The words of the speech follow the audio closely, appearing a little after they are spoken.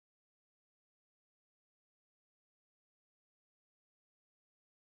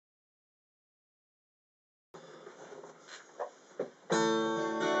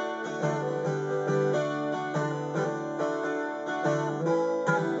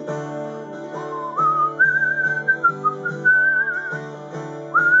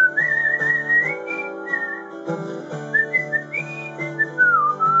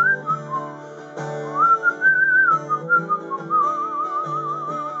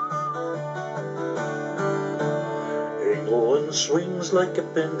England swings like a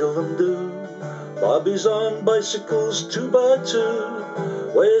pendulum do. Bobbies on bicycles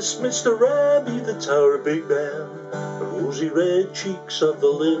 2x2. Westminster Abbey, the Tower Big Ben, the rosy red cheeks of the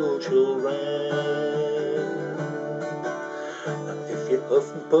little children. And if you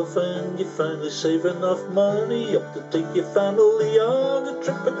huff and puff and you finally save enough money up to take your family on a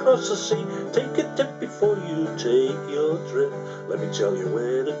trip across the sea, take a tip before you take your trip. Let me tell you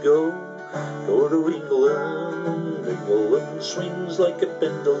where to go. Go to England. England swings like a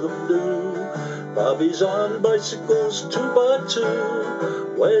pendulum do. Bobbies on bicycles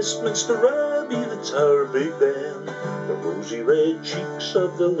 2x2. Westminster Abbey, the Tower Big Ben, the rosy red cheeks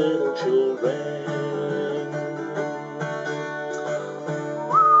of the little children.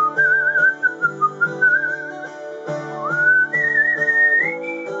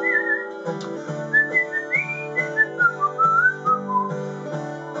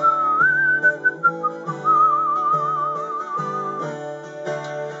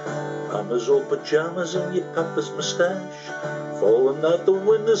 Mama's old pajamas and your papa's moustache, falling out the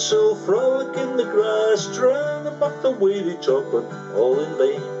windowsill, frolic in the grass, trying to mock the way they talk, but all in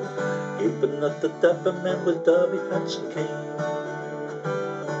vain, gaping at the dapper men with derby hats and canes.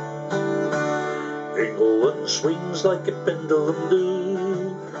 England swings like a pendulum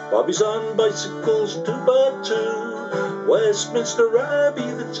do. Bobbies on bicycles 2x2. Westminster Abbey,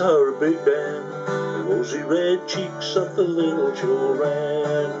 the Tower Big Ben, the rosy red cheeks of the little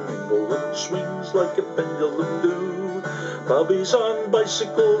children. England swings like a pendulum do. Bobbies on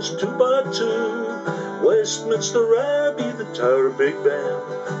bicycles 2x2. Westminster Abbey, the Tower Big Ben,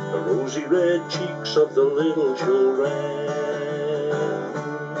 the rosy red cheeks of the little children.